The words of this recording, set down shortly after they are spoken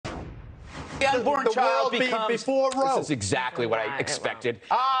The unborn child becomes before Roe. This is exactly what I expected.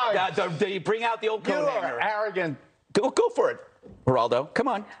 They bring out the old coat You hanger. are arrogant. Go for it, Geraldo. Come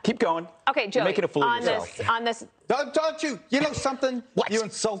on, keep going. Okay, Joey. You're making a fool of yourself. On this. Don't you? You know something? What? You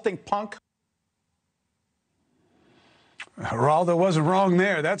insulting punk. Geraldo wasn't wrong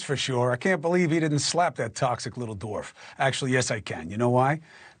there, that's for sure. I can't believe he didn't slap that toxic little dwarf. Actually, yes, I can. You know why?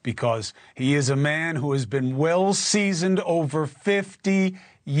 Because he is a man who has been well-seasoned over 50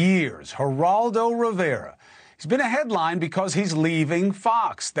 years. Geraldo Rivera. He's been a headline because he's leaving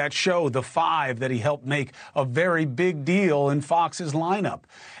Fox, that show, The Five, that he helped make a very big deal in Fox's lineup.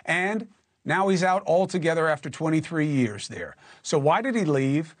 And now he's out altogether after 23 years there. So why did he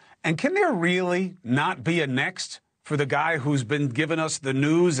leave? And can there really not be a next for the guy who's been giving us the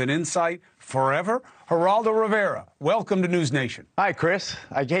news and insight forever? Geraldo Rivera, welcome to NewsNation. Hi, Chris.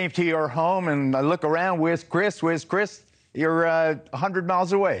 I came to your home and I look around. Where's Chris? Where's Chris? You're 100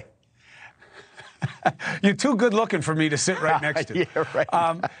 miles away. You're too good looking for me to sit right next to. Yeah,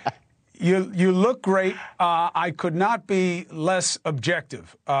 right. You look great. I could not be less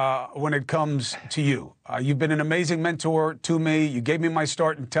objective when it comes to you. You've been an amazing mentor to me. You gave me my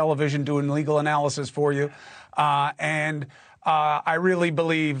start in television doing legal analysis for you. And I really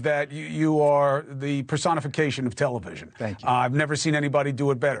believe that you are the personification of television. Thank you. I've never seen anybody do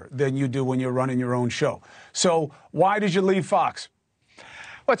it better than you do when you're running your own show. So why did you leave Fox?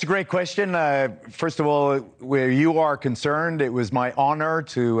 Well, it's a great question. First of all, where you are concerned, it was my honor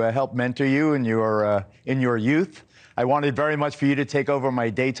to help mentor you in your youth. I wanted very much for you to take over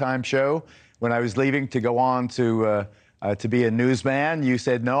my daytime show when I was leaving to go on to be a newsman. You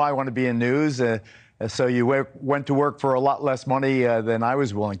said, no, I want to be in news. So you went to work for a lot less money than I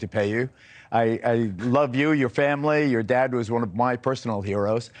was willing to pay you. I love you, your family. Your dad was one of my personal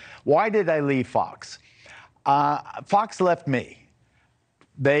heroes. Why did I leave Fox? Fox left me.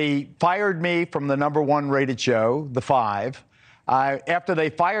 They fired me from the #1 rated show, The Five. After they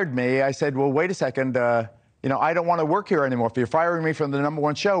fired me, I said, well, wait a second. I don't want to work here anymore. If you're firing me from the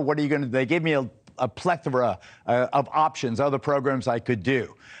 #1 show, what are you going to do? They gave me a plethora of options, other programs I could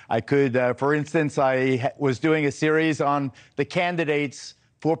do. I could, for instance, I was doing a series on the candidates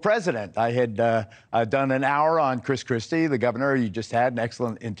for president. I had done an hour on Chris Christie, the governor. You just had an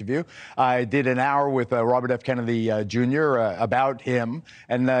excellent interview. I did an hour with Robert F. Kennedy Jr. About him,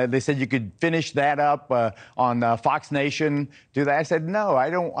 and they said you could finish that up on Fox Nation. Do that? I said no, I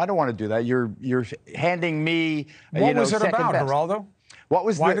don't want to do that. You're handing me. What was it about, best. Geraldo?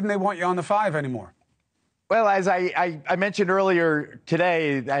 Why didn't they want you on The Five anymore? Well, as I mentioned earlier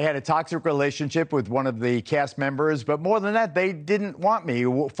today, I had a toxic relationship with one of the cast members, but more than that, they didn't want me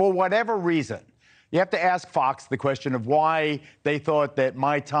for whatever reason. You have to ask Fox the question of why they thought that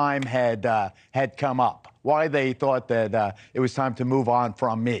my time had come up, why they thought that it was time to move on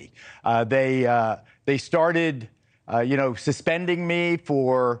from me. They started, suspending me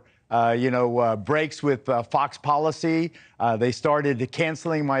for breaks with Fox policy. They started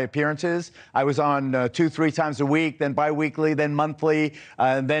canceling my appearances. I was on 2-3 times a week, then biweekly, then monthly,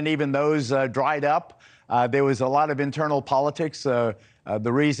 and then even those dried up. There was a lot of internal politics. The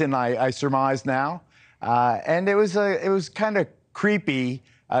reason I surmise now, and it was kind of creepy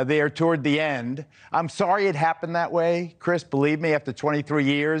there toward the end. I'm sorry it happened that way, Chris. Believe me, after 23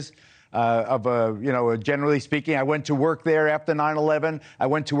 years. Generally speaking, I went to work there after 9/11. I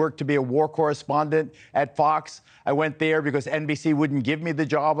went to work to be a war correspondent at Fox. I went there because NBC wouldn't give me the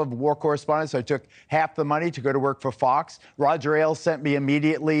job of war correspondent, so I took half the money to go to work for Fox. Roger Ailes sent me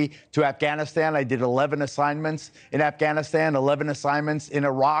immediately to Afghanistan. I did 11 assignments in Afghanistan, 11 assignments in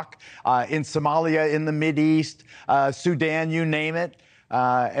Iraq, in Somalia, in the Mideast, Sudan, you name it.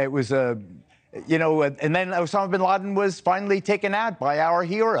 It was a... and then Osama bin Laden was finally taken out by our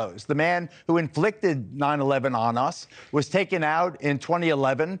heroes. The man who inflicted 9/11 on us was taken out in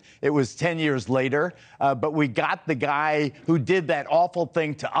 2011. It was 10 years later. But we got the guy who did that awful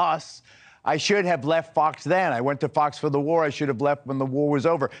thing to us. I should have left Fox then. I went to Fox for the war. I should have left when the war was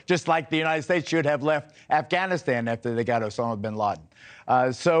over, just like the United States should have left Afghanistan after they got Osama bin Laden.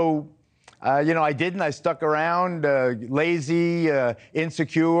 I didn't. I stuck around, lazy,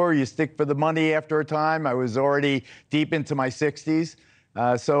 insecure. You stick for the money after a time. I was already deep into my 60s.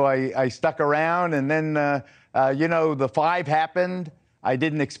 So I stuck around, and then, The Five happened. I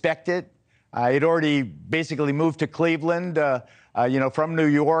didn't expect it. I had already basically moved to Cleveland, from New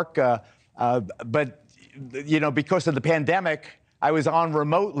York. But because of the pandemic, I was on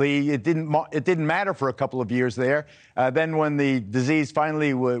remotely. It didn't matter for a couple of years there. Then when the disease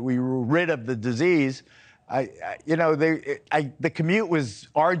finally, we were rid of the disease, the commute was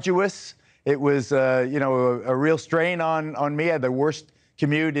arduous. It was, a real strain on me. I had the worst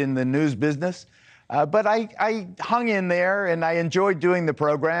commute in the news business. But I hung in there, and I enjoyed doing the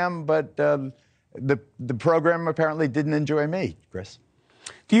program, but the program apparently didn't enjoy me, Chris.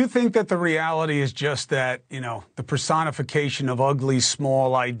 Do you think that the reality is just that, the personification of ugly,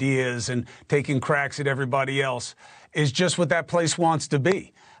 small ideas and taking cracks at everybody else is just what that place wants to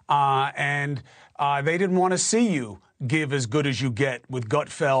be? And they didn't want to see you give as good as you get with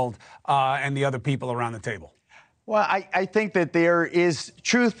Gutfeld and the other people around the table. Well, I think that there is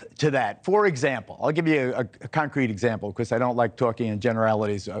truth to that. For example, I'll give you a concrete example because I don't like talking in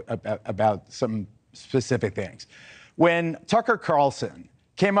generalities about some specific things. When Tucker Carlson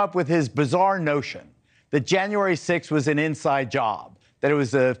came up with his bizarre notion that January 6th was an inside job, that it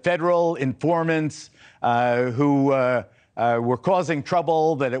was federal informants who were causing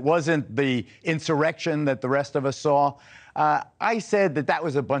trouble, that it wasn't the insurrection that the rest of us saw, I said that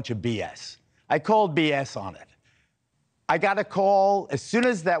was a bunch of BS. I called BS on it. I got a call as soon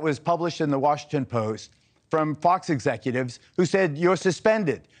as that was published in the Washington Post from Fox executives who said, "You're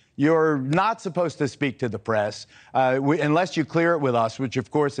suspended. You're not supposed to speak to the press unless you clear it with us," which, of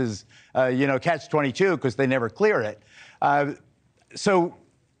course, is, catch-22 because they never clear it. So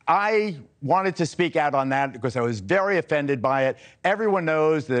I wanted to speak out on that because I was very offended by it. Everyone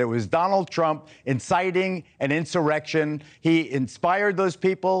knows that it was Donald Trump inciting an insurrection. He inspired those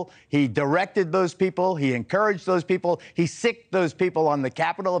people. He directed those people. He encouraged those people. He sicked those people on the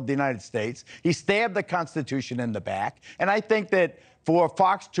Capitol of the United States. He stabbed the Constitution in the back. And I think that for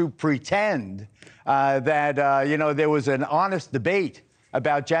Fox to pretend that, there was an honest debate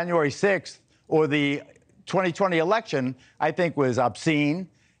about January 6th or the 2020 election, I think was obscene.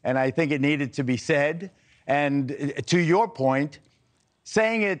 And I think it needed to be said. And to your point,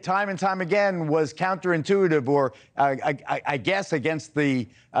 saying it time and time again was counterintuitive or, I guess, against the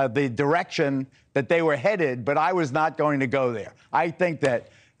direction that they were headed. But I was not going to go there. I think that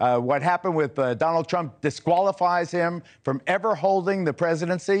what happened with Donald Trump disqualifies him from ever holding the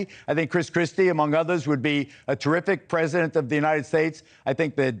presidency. I think Chris Christie, among others, would be a terrific president of the United States. I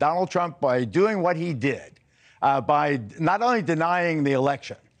think that Donald Trump, by doing what he did, by not only denying the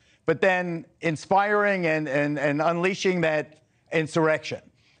election, but then inspiring and unleashing that insurrection,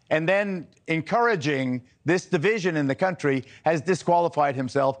 and then encouraging this division in the country, has disqualified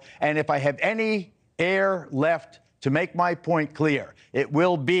himself. And if I have any air left to make my point clear, it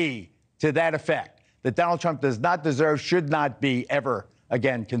will be to that effect, that Donald Trump does not deserve, should not be ever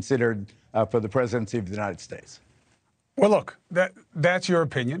again considered for the presidency of the United States. Well, look, that's your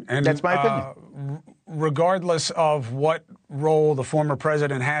opinion. And that's my opinion. Regardless of what role the former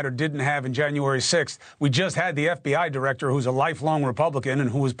president had or didn't have in January 6th, we just had the FBI director, who's a lifelong Republican and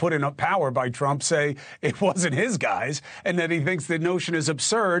who was put in power by Trump, say it wasn't his guys and that he thinks the notion is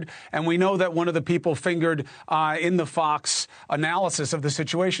absurd. And we know that one of the people fingered in the Fox analysis of the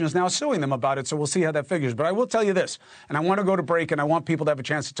situation is now suing them about it. So we'll see how that figures. But I will tell you this, and I want to go to break, and I want people to have a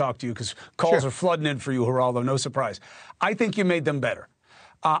chance to talk to you because calls are flooding in for you, Geraldo, no surprise. I think you made them better.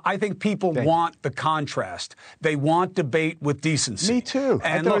 I think people want the contrast. They want debate with decency. Me too.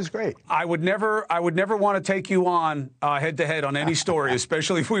 And I thought it was great. I would never want to take you on head to head on any story,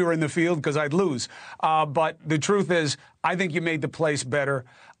 especially if we were in the field, because I'd lose. But the truth is, I think you made the place better.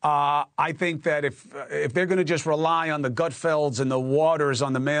 I think that if they're going to just rely on the Gutfelds and the Waters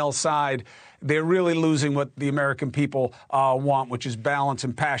on the male side, they're really losing what the American people want, which is balance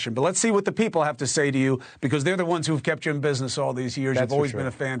and passion. But let's see what the people have to say to you, because they're the ones who've kept you in business all these years. You've always been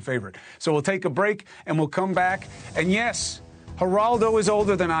a fan favorite. So we'll take a break, and we'll come back. And yes, Geraldo is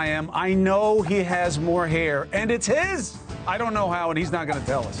older than I am. I know he has more hair, and it's his. I don't know how, and he's not going to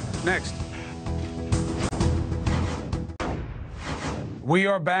tell us. Next. We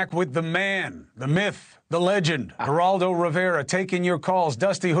are back with the man, the myth, the legend, Geraldo Rivera, taking your calls.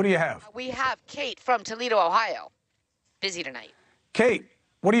 Dusty, who do you have? We have Kate from Toledo, Ohio. Busy tonight. Kate,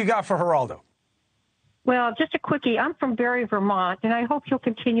 what do you got for Geraldo? Well, just a quickie. I'm from Barrie, Vermont, and I hope you'll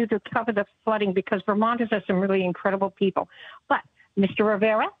continue to cover the flooding because Vermonters are some really incredible people. But, Mr.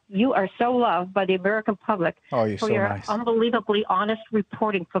 Rivera, you are so loved by the American public for your nice. Unbelievably honest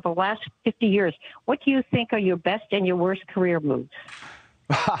reporting for the last 50 years. What do you think are your best and your worst career moves?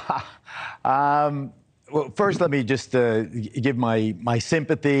 Well, first, let me just give my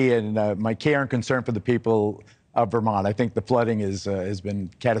sympathy and my care and concern for the people of Vermont. I think the flooding has been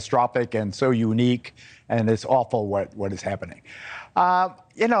catastrophic and so unique, and it's awful what is happening.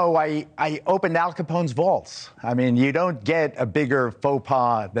 I opened Al Capone's vaults. I mean, you don't get a bigger faux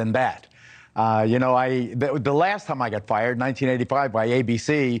pas than that. The last time I got fired, 1985, by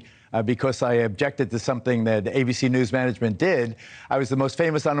ABC, because I objected to something that ABC News management did, I was the most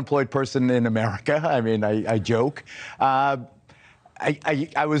famous unemployed person in America. I mean, I joke.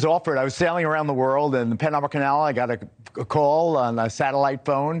 I was offered, I was sailing around the world in the Panama Canal. I got a call on a satellite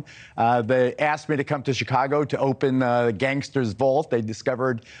phone. They asked me to come to Chicago to open the Gangster's Vault. They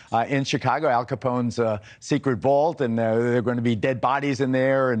discovered in Chicago Al Capone's secret vault, and there are going to be dead bodies in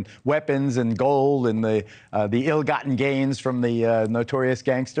there, and weapons and gold, and the ill-gotten gains from the notorious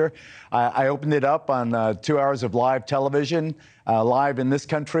gangster. I opened it up on 2 hours of live television. Live in this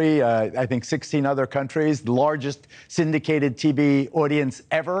country, I think 16 other countries, the largest syndicated TV audience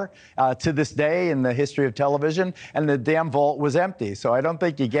ever to this day in the history of television, and the damn vault was empty. So I don't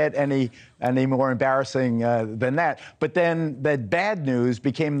think you get any more embarrassing than that. But then that bad news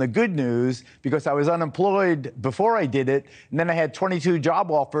became the good news because I was unemployed before I did it, and then I had 22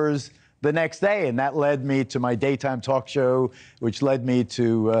 job offers the next day, and that led me to my daytime talk show, which led me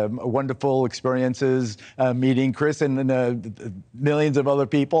to wonderful experiences, meeting Chris and millions of other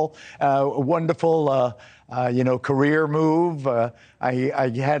people. A wonderful, career move.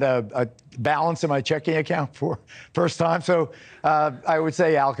 I had a balance in my checking account for first time. So I would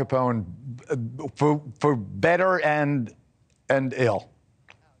say Al Capone for better and ill.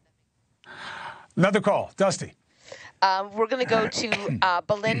 Another call, Dusty. We're going to go to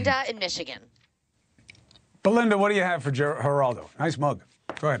Belinda in Michigan. Belinda, what do you have for Geraldo? Nice mug.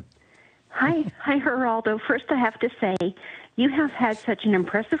 Go ahead. Hi, Geraldo. First, I have to say, you have had such an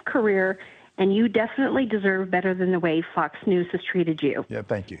impressive career, and you definitely deserve better than the way Fox News has treated you. Yeah,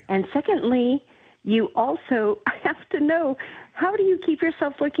 thank you. And secondly, you also have to know, how do you keep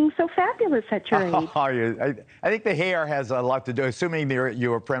yourself looking so fabulous at your age? I think the hair has a lot to do, assuming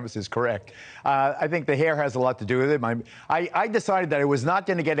your premise is correct. I think the hair has a lot to do with it. I decided that I was not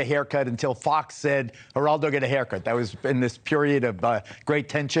going to get a haircut until Fox said, Geraldo, get a haircut. That was in this period of great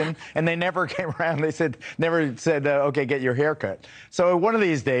tension, and they never came around. They never said, okay, get your haircut. So one of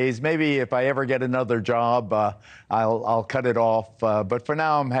these days, maybe if I ever get another job, I'll cut it off. But for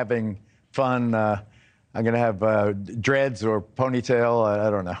now, I'm having fun. I'm going to have dreads or ponytail. I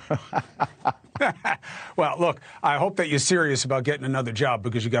don't know. Well, look, I hope that you're serious about getting another job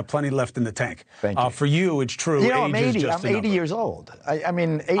because you got plenty left in the tank. Thank you. For you, it's true. You know, I'm 80. I'm 80 years old. I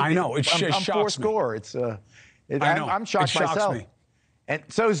mean, 80, I know. It I'm shocks me. fourscore. I know. I'm shocked it shocks myself. Me. And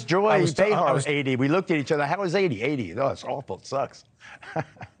so's Joy Behar, 80. We looked at each other. How is 80? 80. Oh, it's awful. It sucks.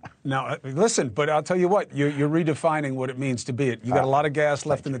 Now, listen, but I'll tell you what, you're redefining what it means to be it. You got a lot of gas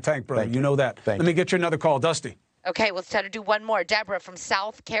left in the tank, brother. You know that. Let me get you another call, Dusty. Okay, let's try to do one more. Deborah from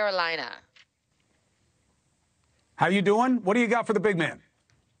South Carolina. How you doing? What do you got for the big man?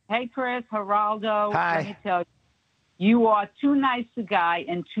 Hey, Chris, Geraldo. Hi. Let me tell you, you are too nice a guy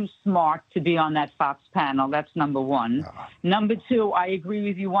and too smart to be on that Fox panel. That's number one. Number two, I agree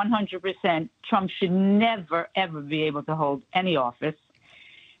with you 100%. Trump should never, ever be able to hold any office.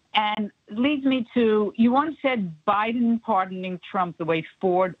 And it leads me to, you once said Biden pardoning Trump the way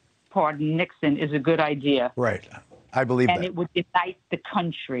Ford pardoned Nixon is a good idea. Right. I believe that. And it would unite the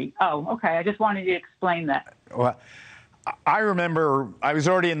country. Oh, okay. I just wanted you to explain that. Well, I remember I was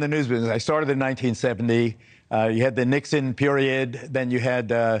already in the news business. I started in 1970. You had the Nixon period, then you had,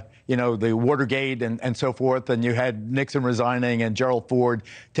 the Watergate and so forth, and you had Nixon resigning and Gerald Ford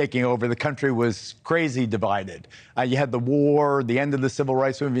taking over. The country was crazy divided. You had the war, the end of the civil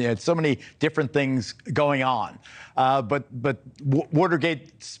rights movement. You had so many different things going on. But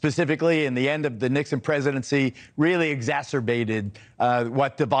Watergate specifically and the end of the Nixon presidency really exacerbated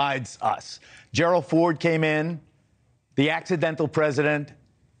what divides us. Gerald Ford came in, the accidental president.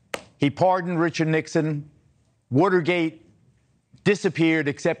 He pardoned Richard Nixon. Watergate disappeared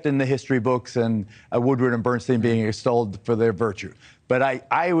except in the history books and Woodward and Bernstein being extolled for their virtue. But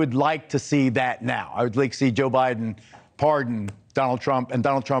I would like to see that now. I would like to see Joe Biden pardon Donald Trump and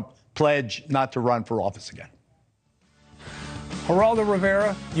Donald Trump pledge not to run for office again. Geraldo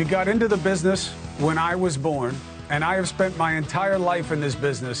Rivera, you got into the business when I was born, and I have spent my entire life in this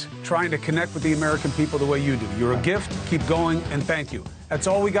business trying to connect with the American people the way you do. You're a gift. Keep going, and thank you. That's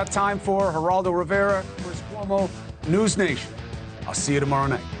all we got time for. Geraldo Rivera, Chris Cuomo, News Nation. I'll see you tomorrow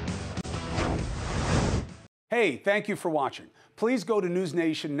night. Hey, thank you for watching. Please go to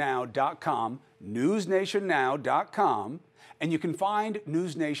newsnationnow.com, newsnationnow.com, and you can find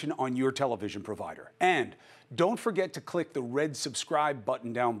News Nation on your television provider. And don't forget to click the red subscribe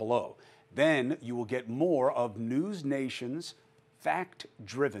button down below. Then you will get more of News Nation's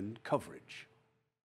fact-driven coverage.